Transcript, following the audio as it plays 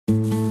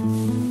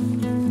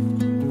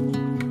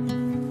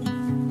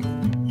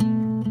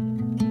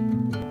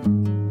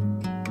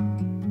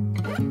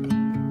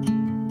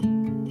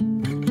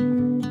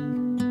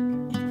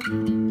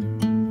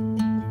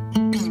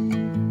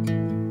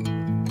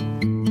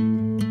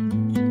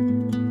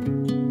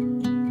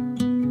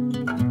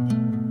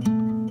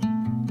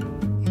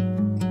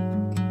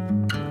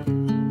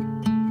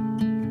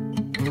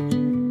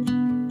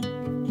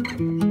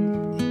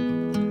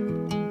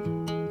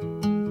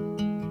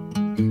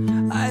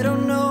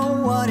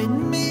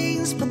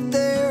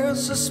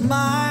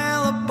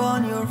smile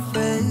upon your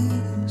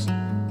face,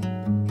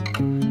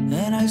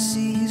 and I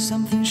see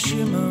something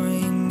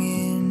shimmering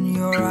in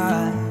your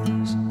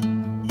eyes.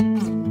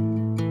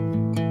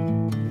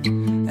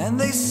 And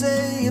they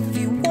say if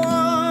you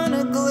want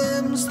to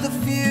glimpse the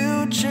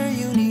future,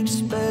 you need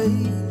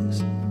space.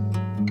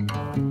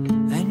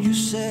 And you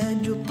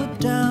said you'll put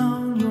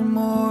down your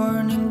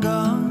morning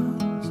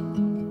guns.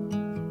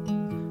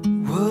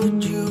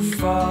 Would you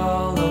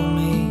follow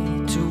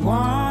me to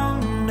wonders?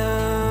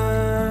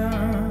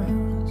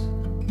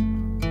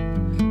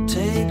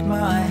 Take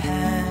my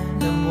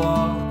hand and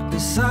walk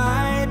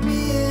beside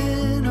me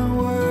in a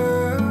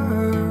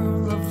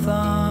world of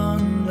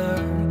thunder.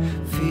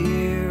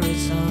 Fear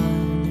is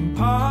an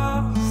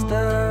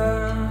imposter.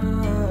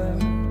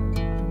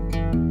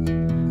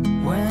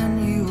 When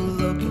you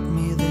look at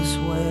me this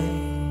way,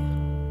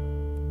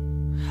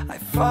 I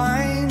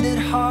find it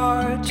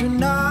hard to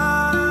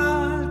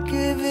not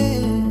give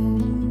in.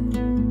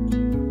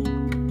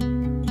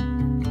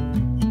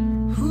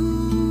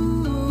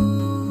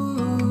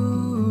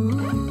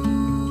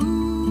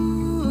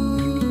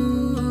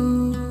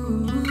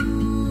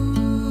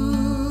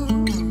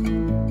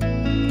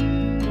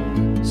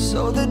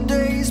 So the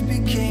days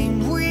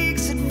became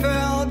weeks, it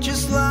felt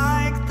just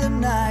like the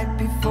night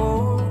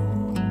before.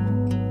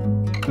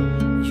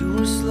 You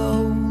were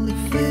slowly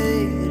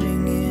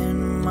fading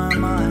in my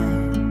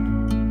mind.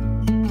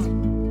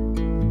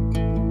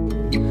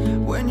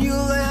 When you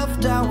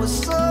left, I was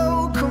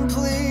so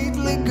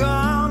completely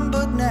gone,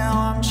 but now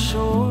I'm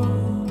sure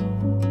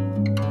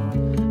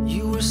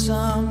you were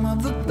some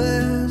of the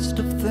best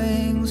of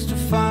things to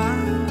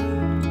find.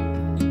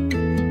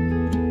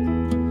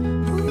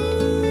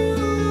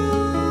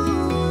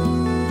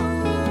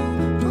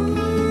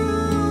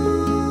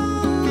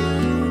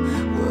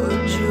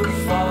 Would you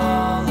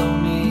follow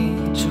me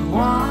to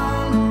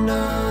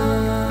wonders?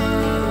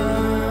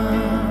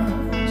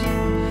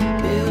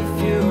 If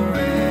you're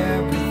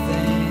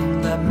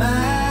everything that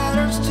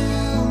matters to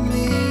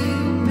me,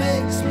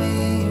 makes me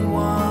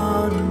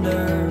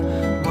wonder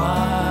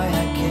why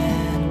I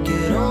can't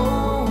get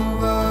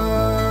over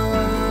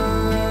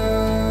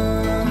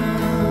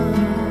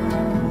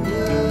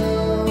you.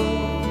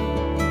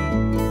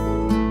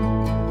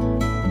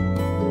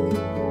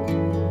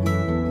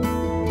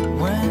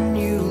 When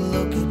you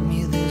look at me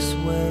this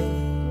way,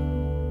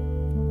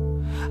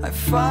 I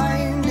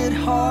find